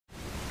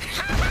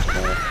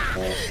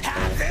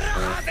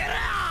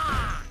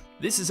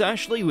This is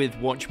Ashley with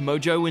Watch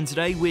Mojo, and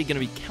today we're going to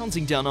be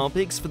counting down our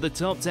picks for the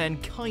top 10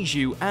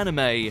 Kaiju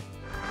anime.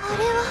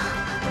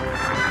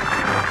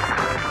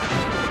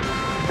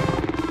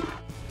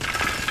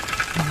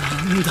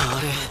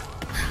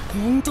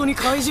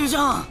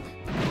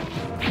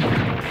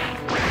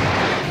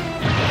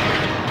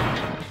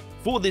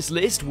 For this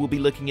list, we'll be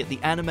looking at the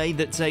anime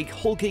that take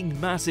hulking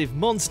massive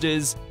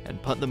monsters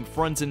and put them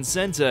front and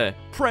center,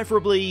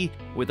 preferably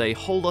with a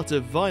whole lot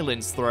of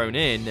violence thrown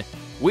in.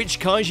 Which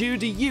kaiju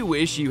do you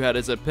wish you had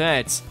as a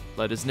pet?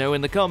 Let us know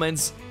in the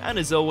comments, and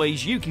as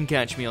always, you can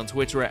catch me on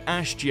Twitter at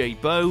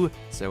AshJBo,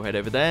 so head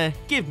over there,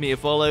 give me a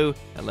follow,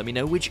 and let me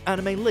know which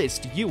anime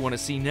list you want to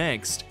see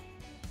next.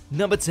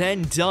 Number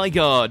 10,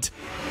 Daigod.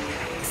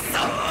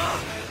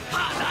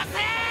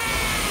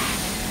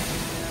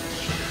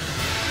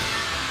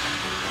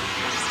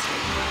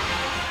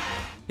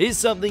 Is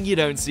something you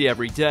don't see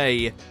every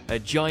day. A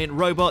giant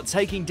robot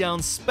taking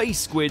down space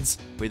squids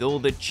with all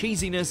the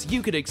cheesiness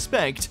you could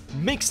expect,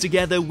 mixed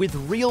together with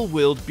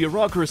real-world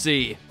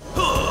bureaucracy.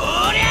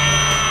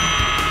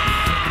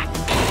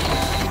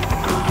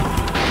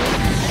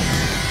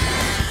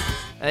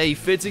 Hey,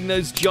 fitting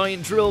those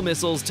giant drill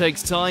missiles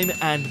takes time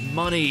and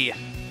money.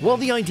 While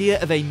the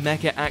idea of a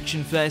mecha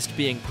action fest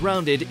being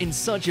grounded in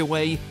such a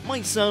way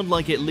might sound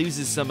like it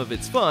loses some of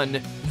its fun,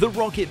 the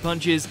rocket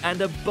punches and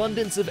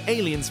abundance of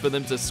aliens for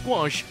them to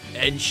squash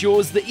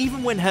ensures that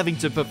even when having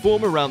to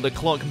perform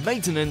around-the-clock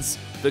maintenance,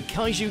 the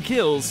kaiju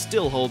kills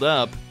still hold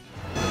up.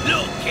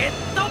 Look at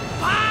the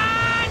punch!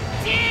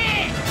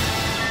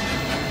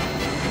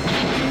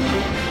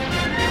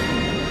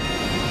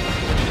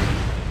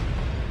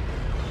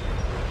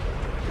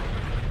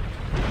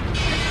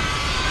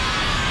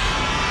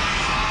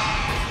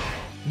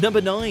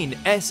 Number 9,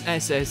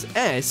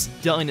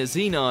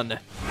 SSSS.Gridman.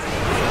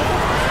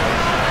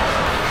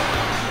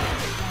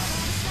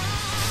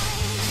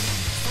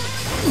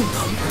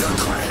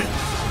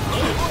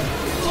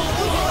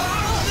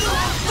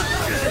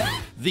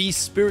 The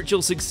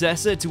spiritual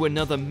successor to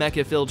another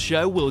mecha-filled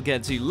show we'll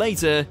get to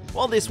later.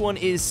 While this one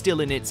is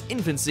still in its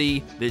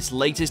infancy, this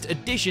latest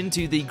addition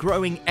to the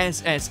growing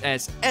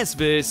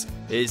SSSS-verse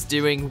is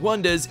doing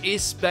wonders,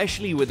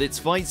 especially with its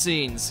fight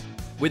scenes.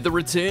 With the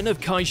return of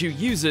kaiju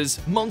users,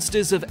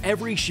 monsters of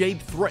every shape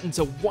threaten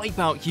to wipe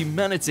out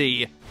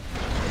humanity.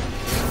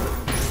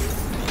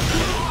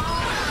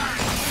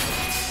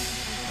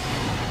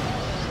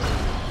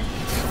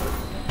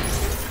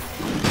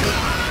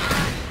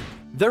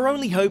 Their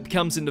only hope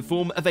comes in the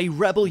form of a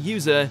rebel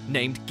user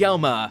named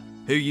Galma,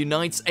 who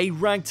unites a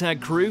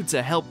ragtag crew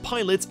to help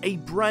pilot a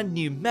brand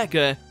new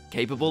mecha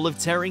capable of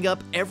tearing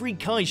up every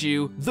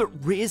kaiju that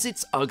rears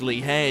its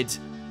ugly head.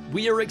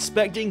 We are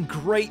expecting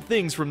great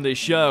things from this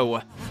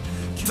show.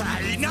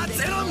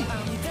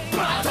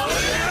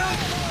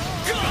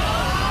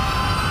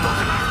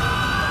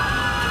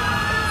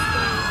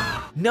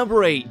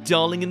 Number 8,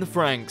 Darling in the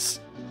Franxx.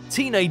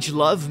 Teenage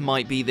love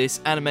might be this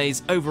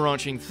anime's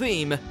overarching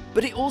theme,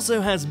 but it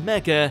also has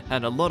mecha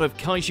and a lot of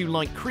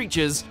kaiju-like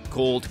creatures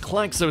called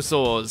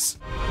klaxosaurs.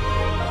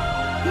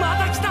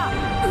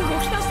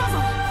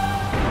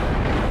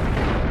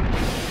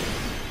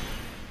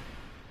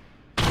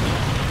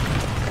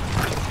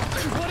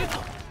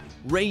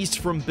 Raised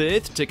from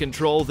birth to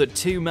control the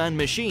two-man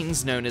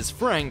machines known as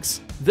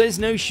Franxx, there's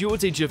no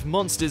shortage of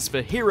monsters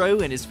for Hiro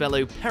and his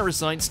fellow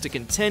parasites to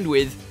contend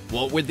with,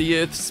 what with the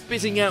Earth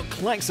spitting out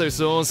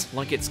klaxosaurs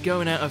like it's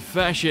going out of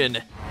fashion.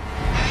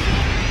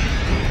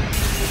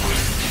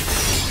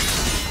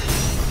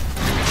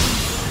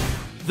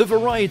 The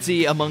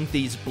variety among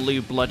these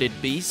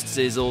blue-blooded beasts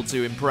is all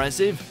too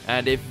impressive,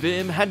 and if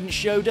Vim hadn't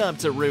showed up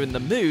to ruin the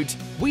mood,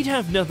 we'd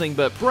have nothing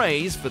but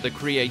praise for the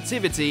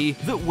creativity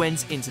that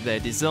went into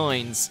their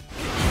designs.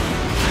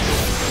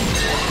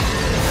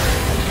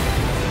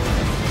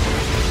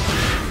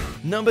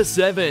 Number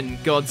 7,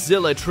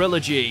 Godzilla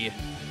Trilogy.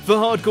 For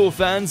hardcore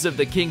fans of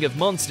the King of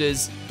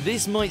Monsters,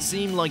 this might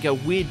seem like a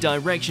weird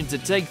direction to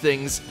take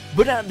things,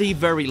 but at the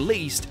very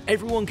least,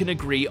 everyone can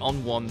agree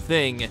on one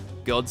thing.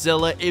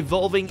 Godzilla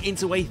evolving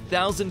into a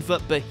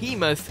 1,000-foot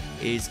behemoth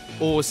is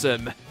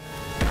awesome.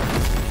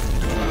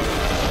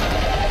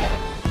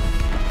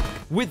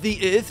 With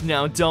the Earth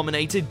now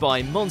dominated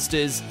by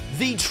monsters,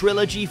 the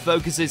trilogy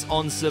focuses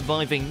on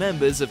surviving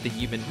members of the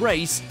human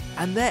race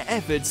and their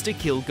efforts to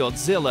kill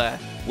Godzilla,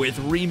 with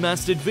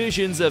remastered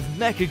versions of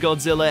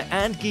Mechagodzilla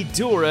and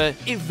Ghidorah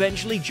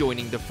eventually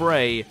joining the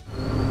fray.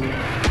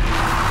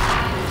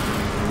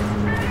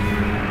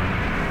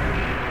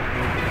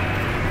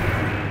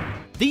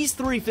 These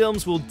 3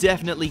 films will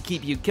definitely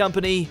keep you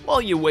company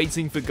while you're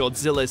waiting for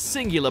Godzilla's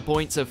Singular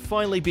Point to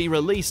finally be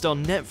released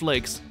on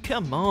Netflix.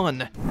 Come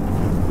on!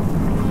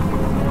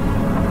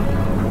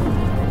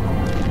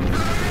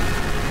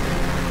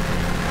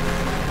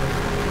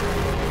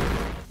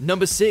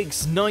 Number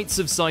 6, Knights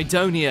of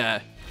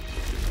Sidonia.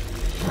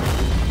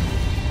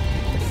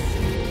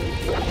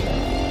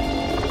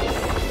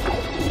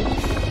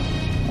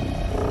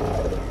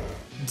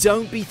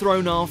 don't be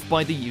thrown off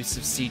by the use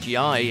of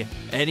CGI.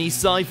 Any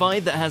sci-fi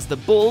that has the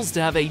balls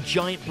to have a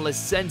giant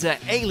placenta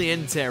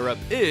alien tear up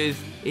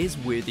Earth is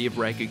worthy of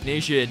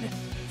recognition.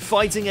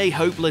 Fighting a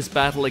hopeless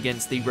battle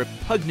against the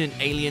repugnant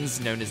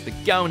aliens known as the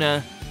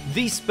Gauna,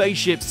 the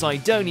spaceship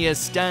Cydonia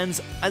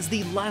stands as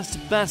the last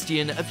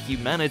bastion of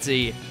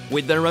humanity,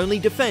 with their only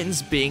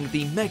defense being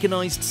the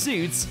mechanized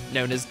suits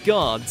known as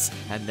guards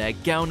and their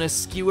Gauna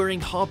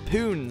skewering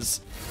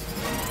harpoons.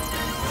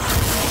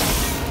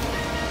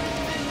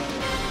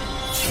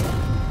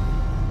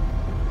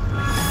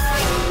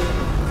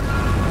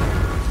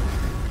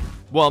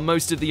 While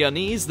most of the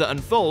unease that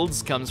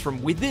unfolds comes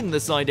from within the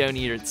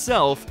Cydonia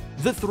itself,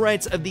 the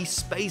threat of the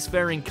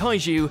spacefaring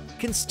kaiju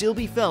can still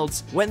be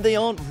felt when they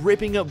aren't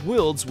ripping up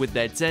worlds with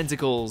their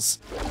tentacles.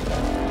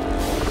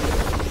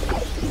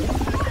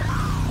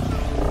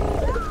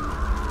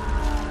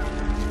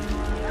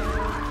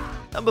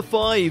 Number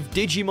 5.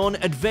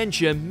 Digimon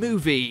Adventure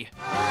Movie.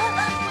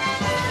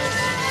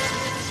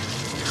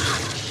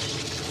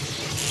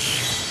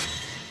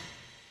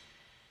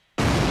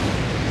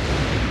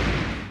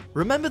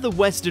 Remember the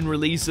Western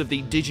release of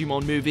the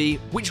Digimon movie,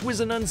 which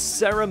was an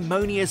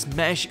unceremonious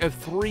mesh of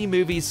 3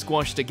 movies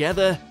squashed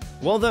together?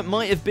 While that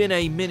might have been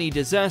a mini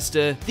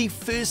disaster, the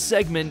first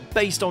segment,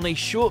 based on a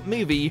short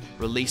movie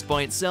released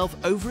by itself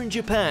over in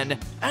Japan,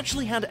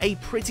 actually had a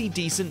pretty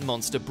decent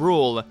monster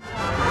brawl.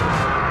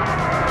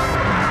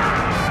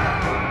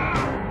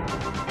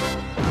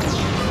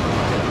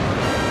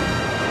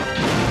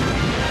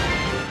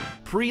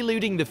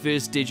 Preluding the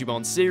first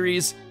Digimon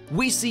series,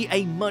 we see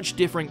a much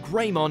different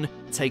Greymon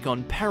take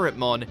on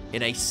Parrotmon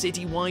in a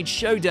citywide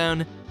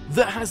showdown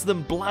that has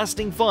them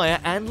blasting fire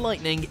and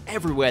lightning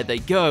everywhere they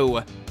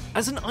go.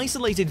 As an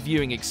isolated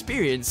viewing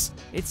experience,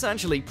 it's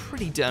actually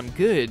pretty damn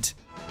good.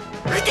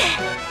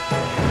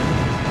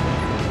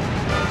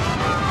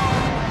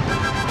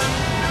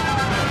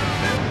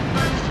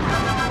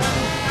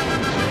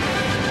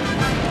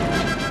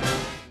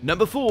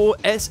 Number 4.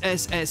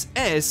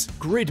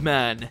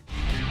 SSSS.Gridman.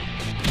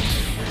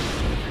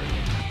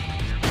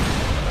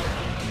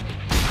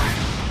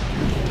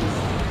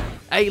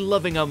 A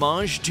loving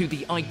homage to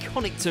the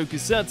iconic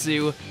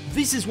tokusatsu,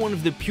 this is one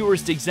of the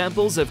purest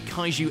examples of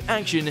kaiju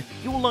action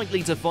you're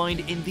likely to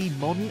find in the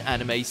modern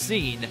anime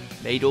scene,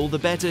 made all the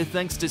better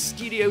thanks to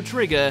Studio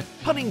Trigger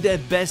putting their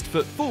best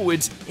foot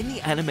forward in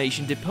the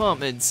animation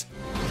department.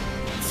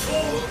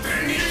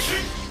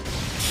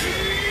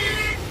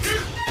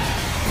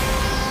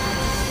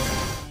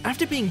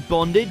 After being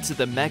bonded to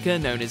the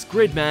mecha known as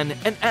Gridman,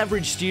 an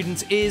average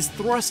student is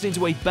thrust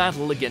into a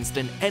battle against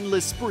an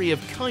endless spree of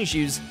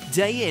kaijus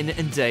day in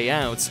and day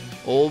out,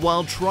 all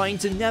while trying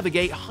to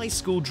navigate high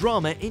school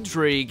drama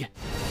intrigue.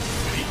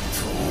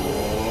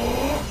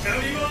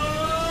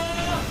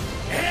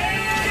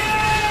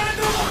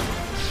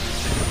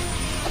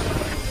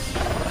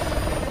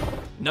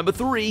 Number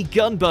 3.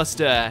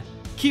 Gunbuster.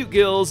 Cute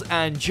girls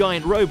and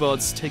giant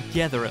robots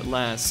together at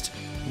last.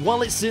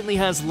 While it certainly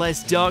has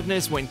less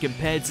darkness when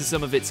compared to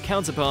some of its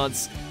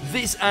counterparts,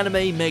 this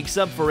anime makes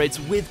up for it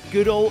with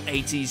good old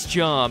 80s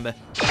charm.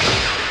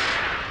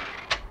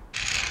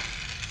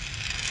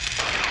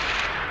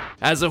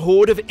 As a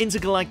horde of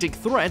intergalactic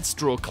threats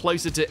draw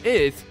closer to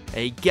Earth,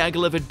 a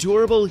gaggle of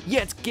adorable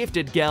yet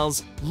gifted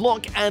gals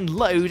lock and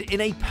load in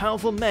a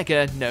powerful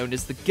mecha known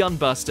as the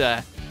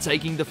Gunbuster,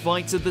 taking the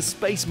fight to the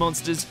space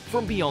monsters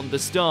from beyond the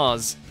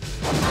stars.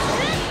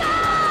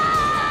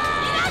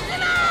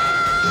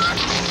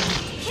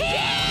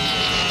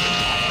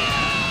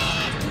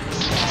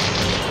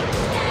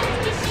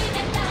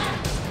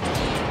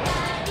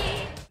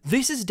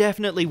 This is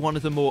definitely one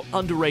of the more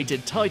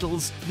underrated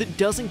titles that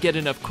doesn't get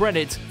enough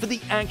credit for the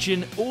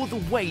action or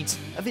the weight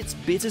of its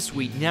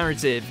bittersweet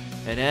narrative.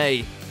 And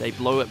hey, they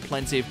blow up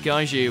plenty of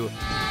kaiju.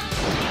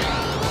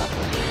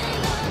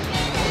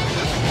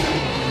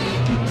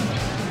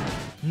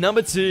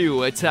 Number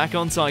 2. Attack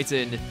on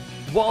Titan.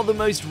 While the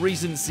most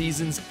recent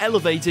seasons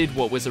elevated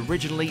what was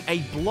originally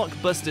a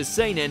blockbuster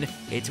seinen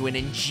into an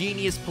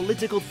ingenious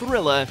political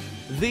thriller,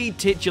 the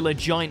titular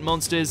giant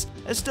monsters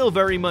are still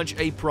very much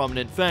a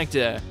prominent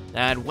factor,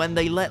 and when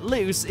they let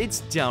loose,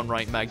 it's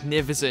downright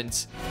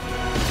magnificent.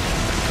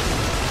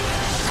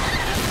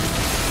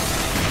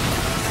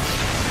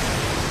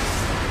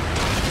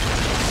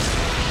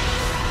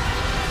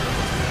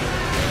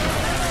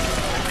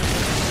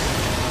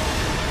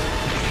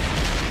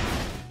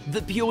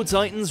 The pure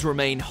Titans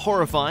remain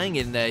horrifying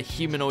in their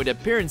humanoid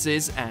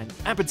appearances and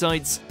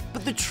appetites,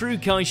 but the true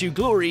kaiju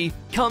glory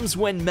comes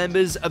when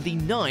members of the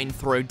Nine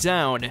throw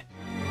down.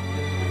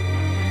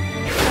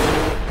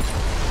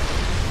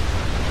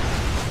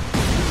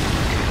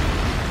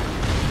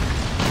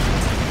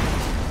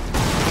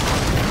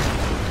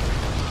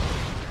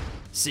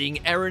 Seeing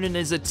Eren and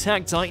his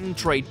Attack Titan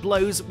trade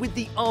blows with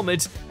the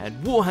Armored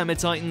and Warhammer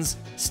Titans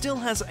still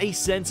has a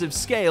sense of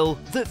scale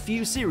that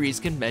few series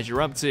can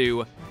measure up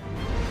to.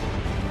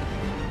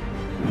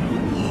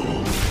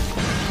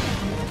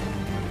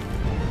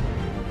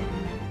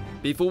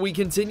 Before we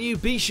continue,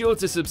 be sure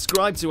to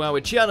subscribe to our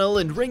channel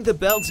and ring the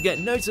bell to get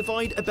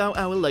notified about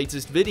our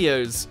latest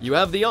videos. You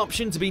have the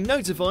option to be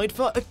notified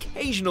for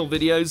occasional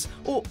videos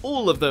or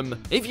all of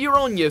them. If you're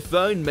on your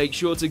phone, make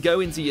sure to go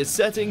into your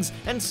settings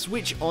and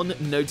switch on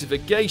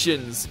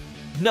notifications.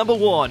 Number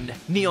 1.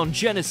 Neon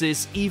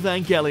Genesis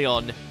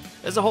Evangelion.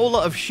 There's a whole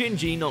lot of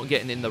Shinji not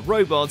getting in the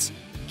robots,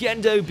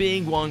 Gendo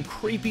being one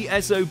creepy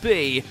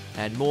SOB,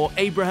 and more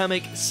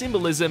Abrahamic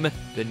symbolism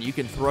than you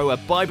can throw a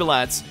Bible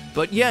at.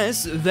 But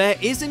yes, there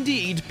is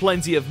indeed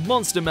plenty of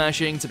monster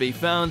mashing to be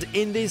found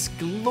in this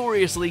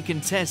gloriously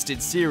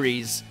contested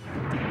series.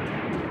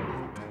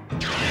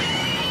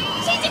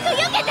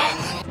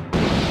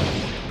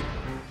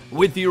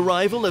 With the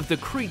arrival of the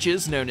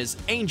creatures known as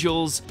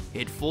angels,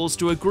 it falls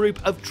to a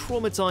group of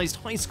traumatized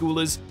high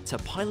schoolers to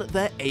pilot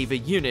their AVA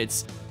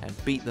units and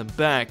beat them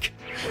back.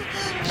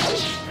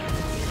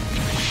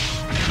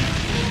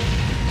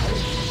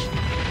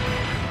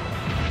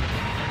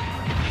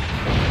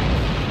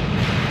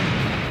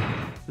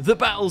 The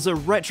battles are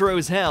retro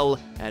as hell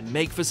and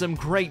make for some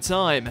great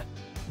time,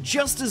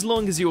 just as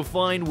long as you're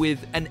fine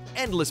with an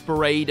endless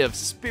parade of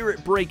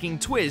spirit-breaking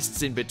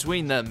twists in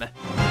between them.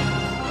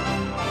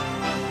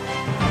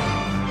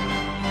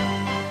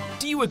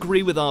 Do you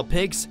agree with our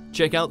picks?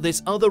 Check out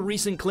this other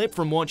recent clip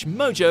from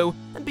WatchMojo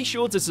and be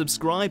sure to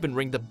subscribe and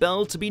ring the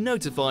bell to be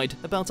notified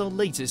about our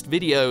latest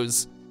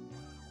videos.